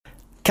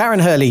Karen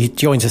Hurley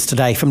joins us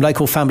today from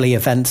Local Family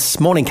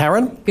Events. Morning,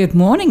 Karen. Good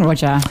morning,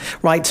 Roger.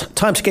 Right,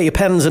 time to get your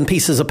pens and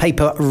pieces of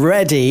paper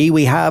ready.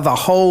 We have a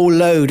whole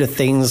load of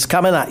things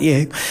coming at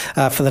you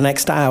for the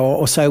next hour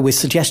or so with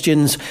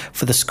suggestions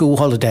for the school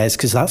holidays,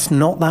 because that's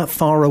not that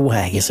far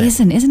away, is it?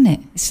 Isn't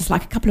it? It's just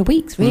like a couple of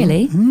weeks,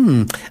 really.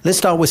 Let's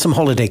start with some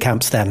holiday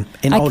camps then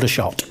in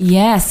Aldershot.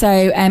 Yeah,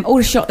 so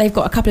Aldershot, they've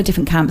got a couple of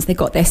different camps. They've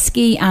got their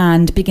ski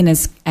and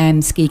beginners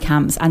ski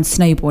camps and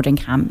snowboarding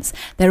camps.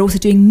 They're also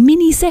doing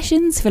mini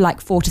sessions for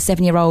like 4 to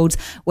 7 year olds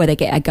where they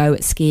get a go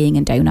at skiing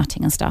and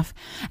donutting and stuff.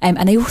 And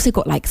they also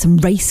got like some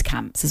race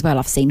camps as well,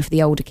 I've seen, for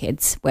the older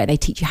kids, where they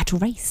teach you how to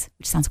race,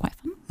 which sounds quite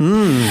fun.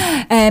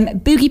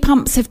 Boogie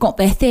Pumps have got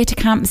their theatre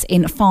camps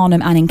in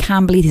Farnham and in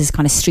Camberley. This is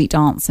kind of street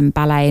dance and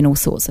ballet and all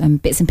sorts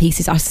of bits and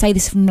pieces. I say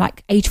this from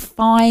like age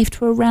 5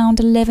 to around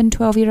 11,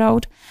 12 year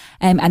old.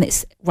 And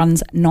it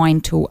runs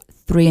 9 till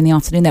 3 in the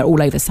afternoon. They're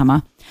all over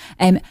summer.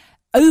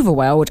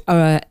 Overworld,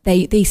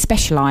 they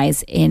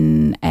specialise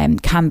in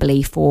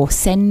Camberley for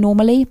Sen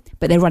normally,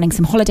 but they're running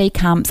some holiday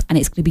camps, and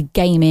it's going to be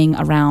gaming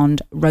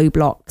around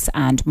Roblox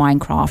and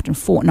Minecraft and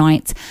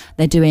Fortnite.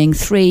 They're doing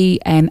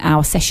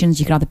 3-hour sessions.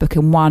 You can either book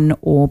in one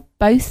or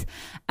both.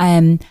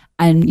 So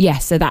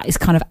that is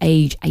kind of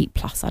age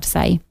 8+, I'd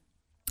say.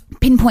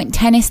 Pinpoint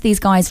tennis,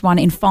 these guys run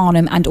in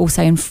Farnham and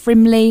also in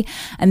Frimley,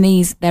 and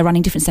they're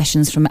running different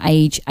sessions from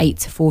age 8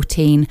 to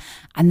 14,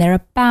 and they're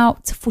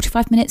about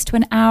 45 minutes to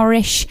an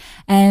hour-ish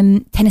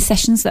tennis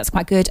sessions, so that's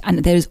quite good.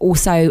 And there's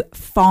also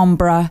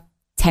Farnborough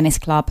Tennis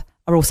Club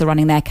are also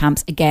running their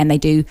camps. Again, they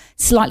do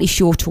slightly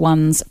shorter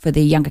ones for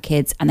the younger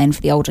kids, and then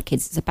for the older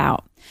kids it's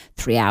about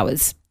 3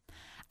 hours.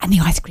 And the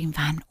ice cream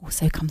van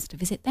also comes to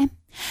visit them.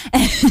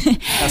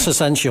 That's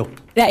essential.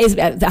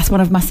 That's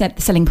one of my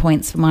selling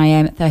points for my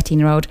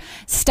 13-year-old.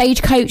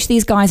 Stagecoach,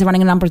 these guys are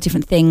running a number of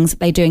different things.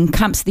 They're doing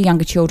camps for the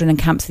younger children and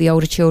camps for the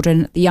older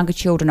children. The younger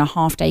children are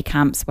half-day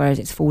camps, whereas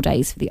it's full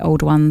days for the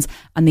older ones.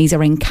 And these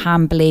are in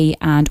Camberley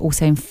and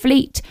also in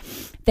Fleet.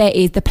 There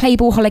is the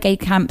Playball holiday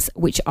camps,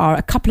 which are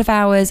a couple of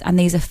hours, and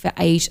these are for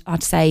age,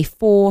 I'd say,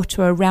 4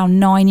 to around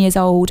 9 years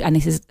old, and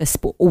this is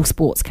all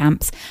sports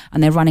camps,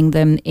 and they're running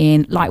them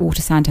in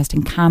Lightwater, Sandhurst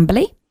and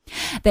Camberley.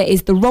 There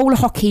is the roller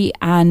hockey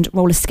and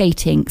roller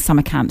skating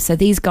summer camps. So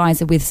these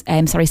guys are with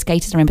Surrey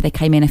Skaters. I remember they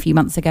came in a few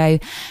months ago,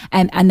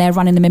 and they're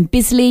running them in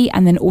Bisley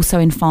and then also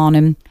in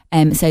Farnham.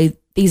 So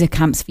these are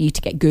camps for you to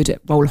get good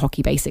at roller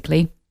hockey,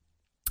 basically.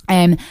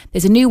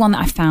 There's a new one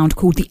that I found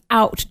called the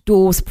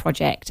Outdoors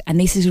Project, and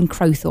this is in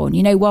Crowthorne.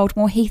 You know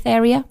Wildmoor Heath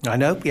area? I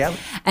know, yeah.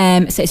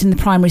 So it's in the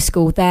primary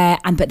school there,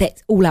 but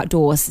it's all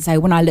outdoors. So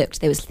when I looked,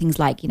 there was things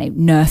like,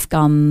 Nerf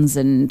guns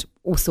and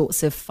all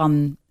sorts of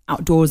fun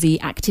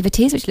outdoorsy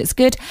activities, which looks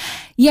good.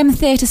 Yem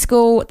Theatre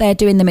School, they're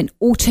doing them in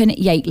Alton,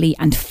 Yateley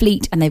and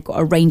Fleet, and they've got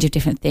a range of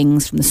different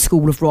things, from the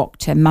School of Rock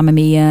to Mamma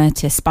Mia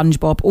to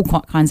SpongeBob, all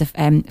kinds of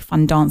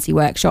fun dancey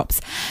workshops.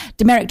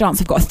 Demeric Dance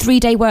have got a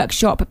 3-day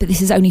workshop, but this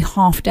is only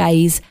half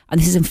days, and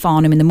this is in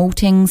Farnham in the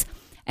Maltings.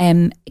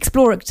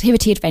 Explore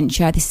Activity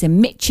Adventure, this is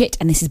in Mitchett,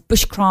 and this is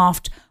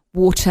bushcraft,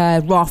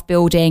 water, raft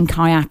building,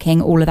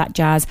 kayaking, all of that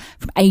jazz,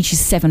 from ages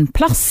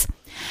 7+.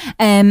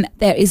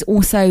 There is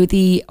also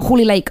the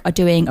Hurley Lake are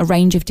doing a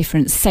range of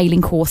different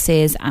sailing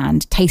courses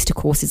and taster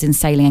courses in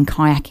sailing and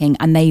kayaking,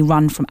 and they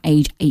run from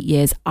age 8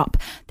 years up.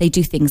 They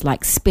do things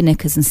like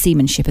spinnakers and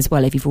seamanship as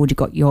well if you've already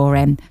got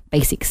your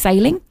basic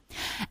sailing.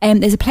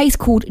 There's a place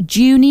called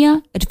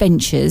Junior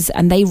Adventures,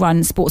 and they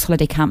run sports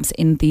holiday camps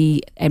in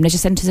the leisure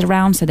centres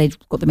around. So they've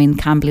got them in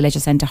Camberley Leisure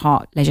Centre,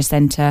 Hart Leisure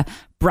Centre,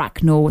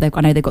 Bracknell.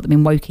 I know they've got them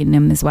in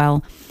Wokingham as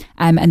well.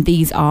 And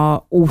these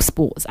are all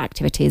sports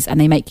activities, and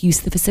they make use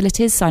of the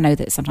facilities. So I know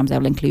that sometimes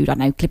they'll include,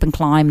 clip and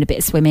climb and a bit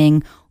of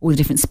swimming, all the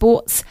different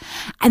sports.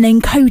 And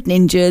then Code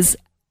Ninjas,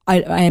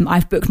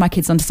 I've booked my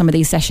kids onto some of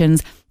these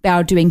sessions. They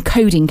are doing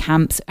coding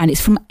camps, and it's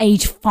from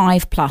age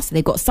 5+. So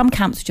they've got some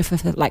camps which are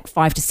for like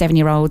 5 to 7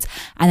 year olds,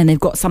 and then they've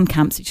got some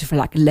camps which are for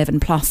like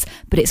 11+.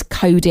 But it's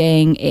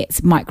coding,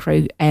 it's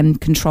micro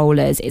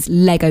controllers, it's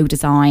Lego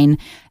design,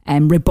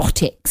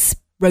 robotics,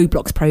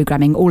 Roblox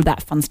programming, all of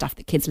that fun stuff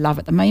that kids love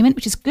at the moment,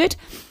 which is good.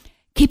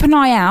 Keep an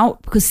eye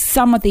out, because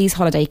some of these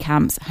holiday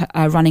camps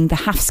are running the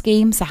HAF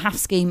scheme. So HAF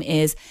scheme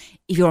is,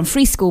 if you're on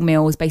free school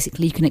meals,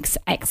 basically you can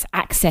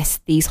access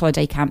these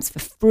holiday camps for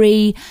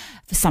free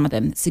for some of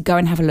them. So go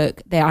and have a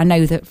look there. I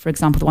know that, for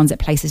example, the ones at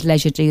Places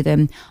Leisure do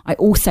them. I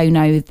also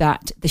know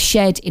that the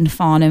Shed in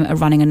Farnham are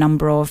running a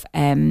number of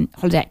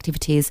holiday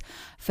activities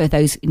for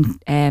those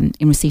in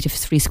receipt of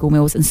free school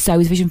meals, and so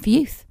is Vision for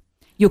Youth.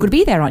 You're going to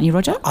be there, aren't you,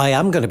 Roger? I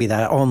am going to be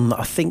there on,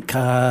 I think,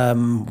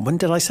 when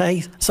did I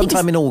say?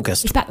 Sometime in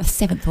August. It's about the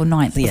 7th or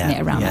 9th, wasn't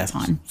it, around that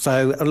time?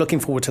 So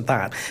looking forward to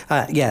that.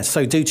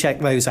 So do check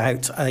those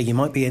out. You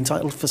might be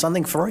entitled for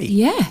something free.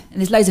 Yeah, and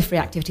there's loads of free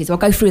activities. I'll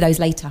go through those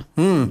later.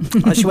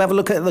 Should we have a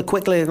look at the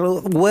quick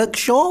little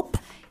workshop?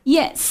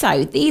 Yeah,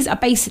 so these are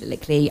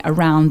basically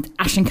around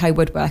Ash & Co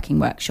woodworking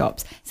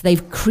workshops. So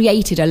they've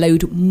created a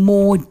load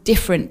more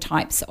different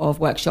types of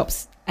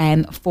workshops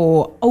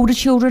for older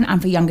children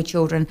and for younger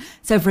children.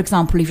 So, for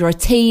example, if you're a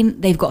teen,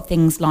 they've got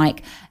things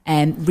like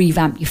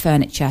revamp your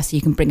furniture. So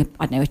you can bring,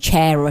 a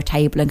chair or a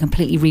table and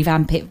completely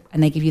revamp it,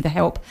 and they give you the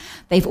help.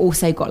 They've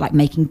also got like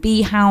making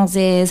bee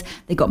houses.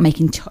 They've got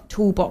making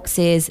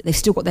toolboxes. They've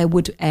still got their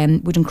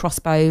wooden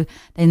crossbow.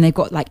 Then they've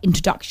got like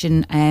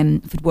introduction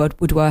for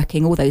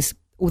woodworking, all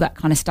that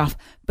kind of stuff.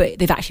 But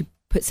they've actually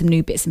put some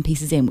new bits and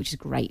pieces in, which is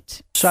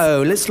great.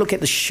 So let's look at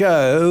the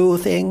show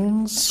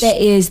things.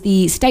 There is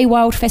the Stay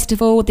Wild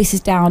Festival. This is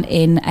down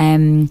in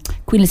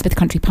Queen Elizabeth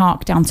Country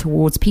Park, down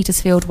towards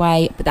Petersfield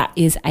Way. But that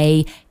is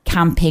a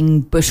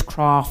camping,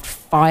 bushcraft,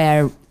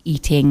 fire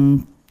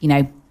eating,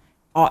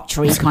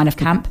 archery kind of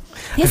camp.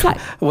 It's like,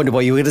 I wonder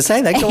what you were going to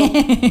say there. Go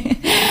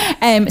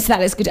on. So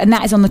that looks good. And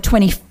that is on the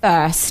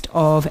 21st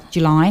of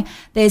July.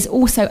 There's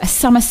also a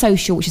summer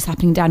social, which is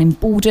happening down in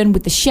Baldon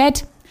with the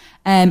Shed.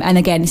 And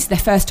again, this is their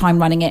first time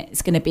running it.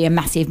 It's going to be a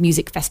massive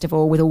music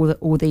festival with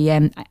all the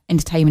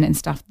entertainment and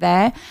stuff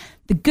there.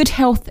 The Good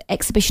Health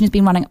exhibition has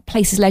been running at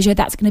Places Leisure.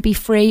 That's going to be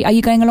free. Are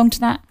you going along to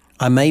that?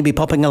 I may be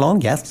popping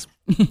along, yes.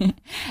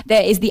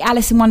 There is the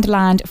Alice in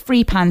Wonderland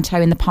free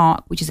panto in the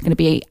park, which is going to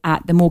be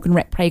at the Morgan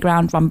Rec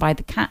Playground, run by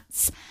the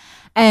Cats.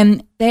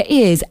 There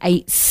is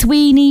a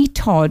Sweeney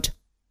Todd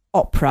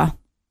opera,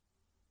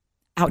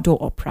 outdoor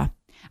opera.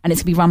 And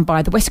it's going to be run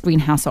by the West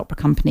Greenhouse Opera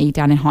Company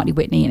down in Hartley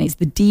Whitney, and it's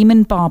the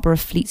Demon Barber of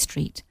Fleet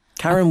Street.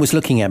 Karen was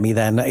looking at me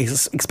then,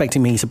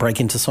 expecting me to break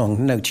into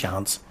song. No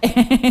chance.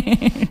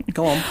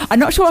 Go on. I'm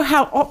not sure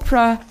how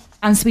opera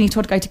and Sweeney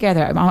Todd go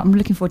together. I'm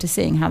looking forward to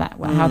seeing how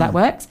that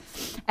works.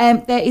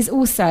 There is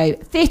also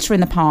theatre in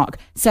the park.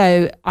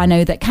 So I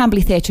know that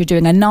Camberley Theatre are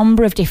doing a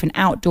number of different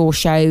outdoor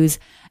shows.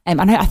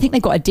 I think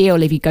they've got a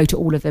deal if you go to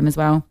all of them as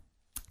well.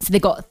 So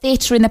they've got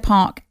theatre in the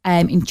park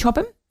in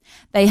Chobham.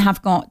 They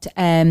have got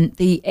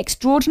the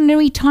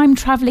Extraordinary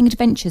Time-Travelling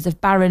Adventures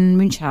of Baron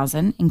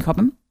Munchausen in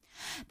Cobham.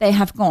 They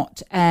have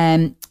got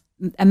a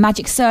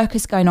magic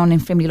circus going on in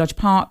Frimley Lodge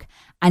Park,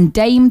 and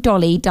Dame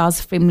Dolly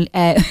does Frimley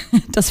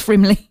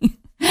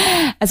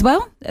as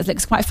well. That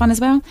looks quite fun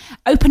as well.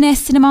 Open air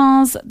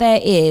cinemas,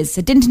 there is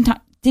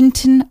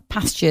Dinton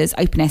Pastures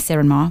Open Air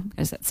Cinema.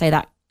 Let's say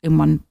that in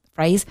one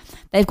phrase.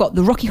 They've got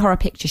the Rocky Horror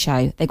Picture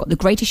Show. They've got The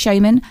Greatest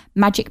Showman,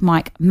 Magic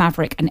Mike,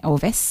 Maverick and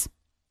Elvis.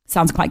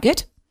 Sounds quite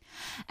good.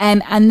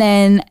 And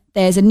then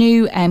there's a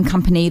new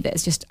company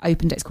that's just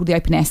opened. It's called the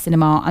Open Air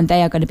Cinema, and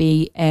they are going to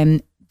be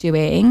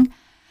doing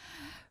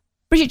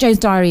Bridget Jones'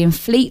 Diary in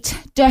Fleet,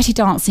 Dirty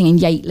Dancing in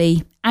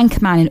Yateley,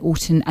 Anchorman in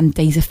Alton, and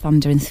Days of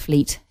Thunder in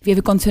Fleet. Have you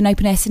ever gone to an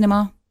open air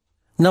cinema?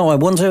 No, I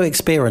want to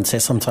experience it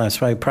sometimes,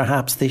 so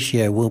perhaps this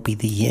year will be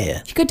the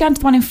year. You should go down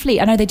to the one in Fleet.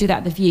 I know they do that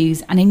at the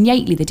Views, and in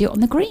Yateley they do it on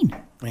the green.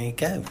 There you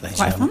go.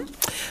 Quite fun.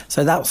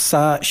 So that's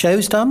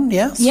shows done,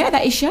 yes? Yeah,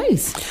 that is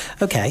shows.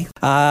 Okay.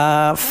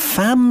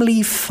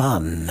 Family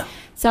fun.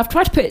 So I've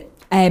tried to put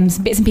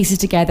some bits and pieces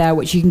together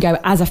which you can go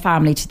as a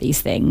family to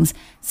these things.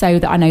 So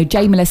that I know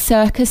J Miller's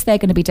Circus, they're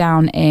going to be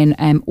down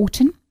in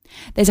Alton.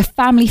 There's a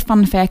family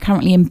fun fair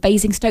currently in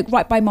Basingstoke,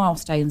 right by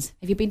Milestones.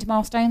 Have you been to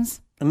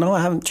Milestones? No,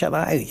 I haven't checked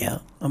that out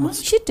yet. You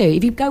should do.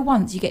 If you go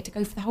once, you get to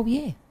go for the whole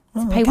year.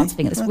 It's a pay once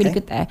thing. It's really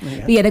good there.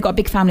 But yeah, they've got a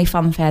big family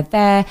fun fair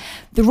there.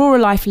 The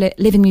Rural Life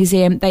Living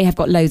Museum, they have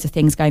got loads of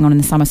things going on in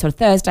the summer. So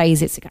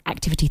Thursdays, it's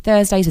Activity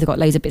Thursdays. So they've got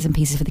loads of bits and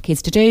pieces for the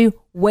kids to do.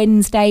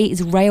 Wednesday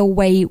is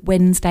Railway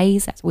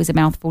Wednesdays. That's always a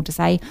mouthful to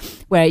say.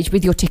 Where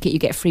with your ticket, you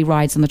get free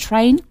rides on the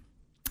train.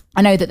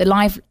 I know that the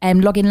live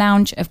login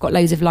lounge have got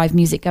loads of live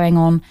music going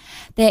on.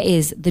 There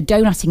is the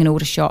Donutting in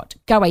Aldershot,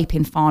 Go Ape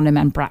in Farnham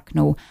and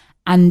Bracknell.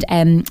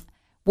 And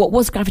what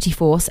was Gravity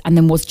Force and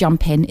then was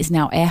Jump In is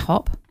now Air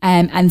Hop.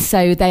 And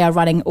so they are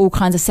running all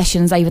kinds of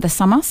sessions over the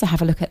summer. So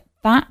have a look at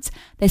that.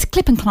 There's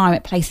Clip and Climb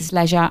at Places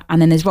Leisure.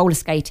 And then there's roller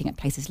skating at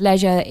Places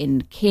Leisure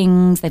in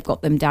Kings. They've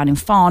got them down in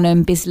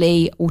Farnham,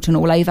 Bisley, Alton,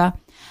 all over.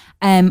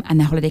 And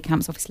their holiday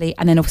camps, obviously.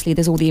 And then obviously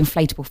there's all the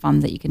inflatable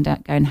fun that you can go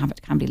and have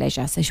at Camberley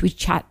Leisure. So should we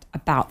chat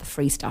about the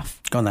free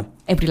stuff? Go on then.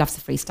 Everybody loves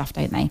the free stuff,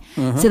 don't they?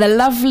 Mm-hmm. So the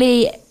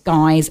lovely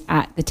guys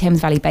at the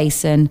Thames Valley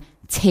Basin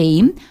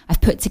team have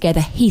put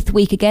together Heath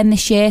Week again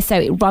this year. So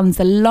it runs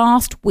the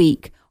last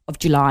week of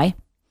July.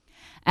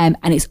 And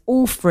it's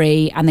all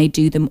free, and they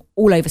do them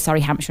all over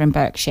Surrey, Hampshire and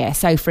Berkshire.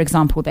 So, for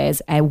example,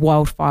 there's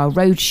wildfire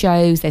road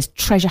shows, there's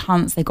treasure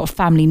hunts, they've got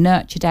family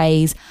nurture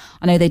days.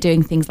 I know they're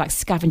doing things like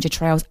scavenger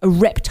trails, a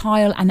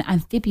reptile and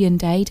amphibian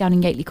day down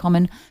in Yateley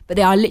Common, but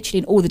they are literally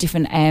in all the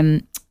different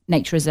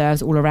nature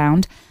reserves all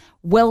around.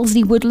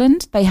 Wellesley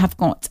Woodland, they have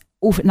got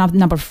a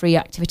number of free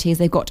activities.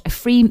 They've got a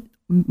free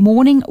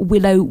morning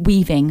willow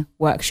weaving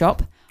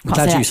workshop. I'm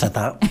glad you said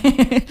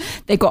that.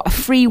 They've got a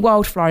free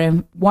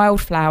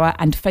wildflower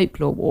and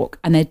folklore walk,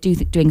 and they're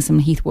doing some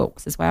heath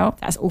walks as well.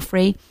 That's all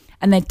free.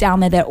 And they're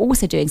down there, they're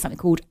also doing something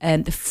called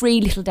the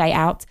Free Little Day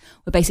Out,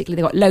 where basically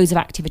they've got loads of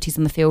activities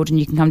on the field and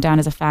you can come down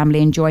as a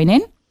family and join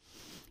in.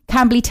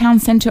 Camberley Town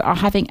Centre are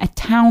having a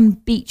town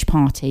beach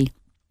party.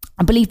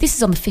 I believe this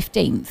is on the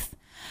 15th.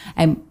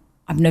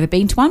 I've never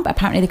been to one, but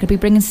apparently they could be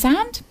bringing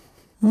sand.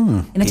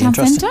 in the town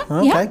centre.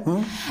 Okay.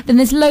 Yeah. Then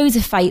there's loads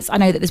of fetes. I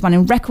know that there's one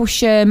in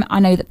Recklesham. I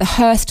know that the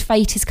Hurst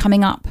fete is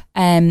coming up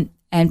down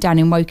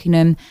in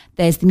Wokingham.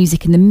 There's the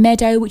Music in the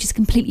Meadow, which is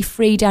completely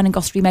free down in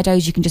Gosford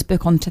Meadows. You can just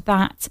book onto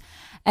that.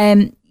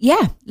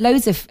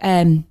 Loads of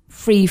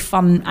free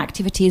fun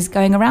activities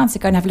going around. So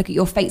go and have a look at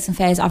your fetes and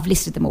fairs. I've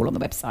listed them all on the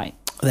website.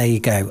 There you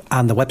go.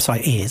 And the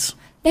website is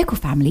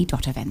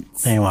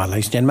localfamily.events. There you are,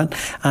 ladies and gentlemen.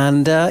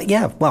 And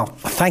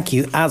thank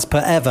you as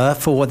per ever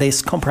for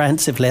this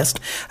comprehensive list.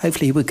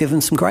 Hopefully we've given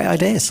some great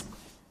ideas.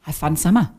 Have fun summer.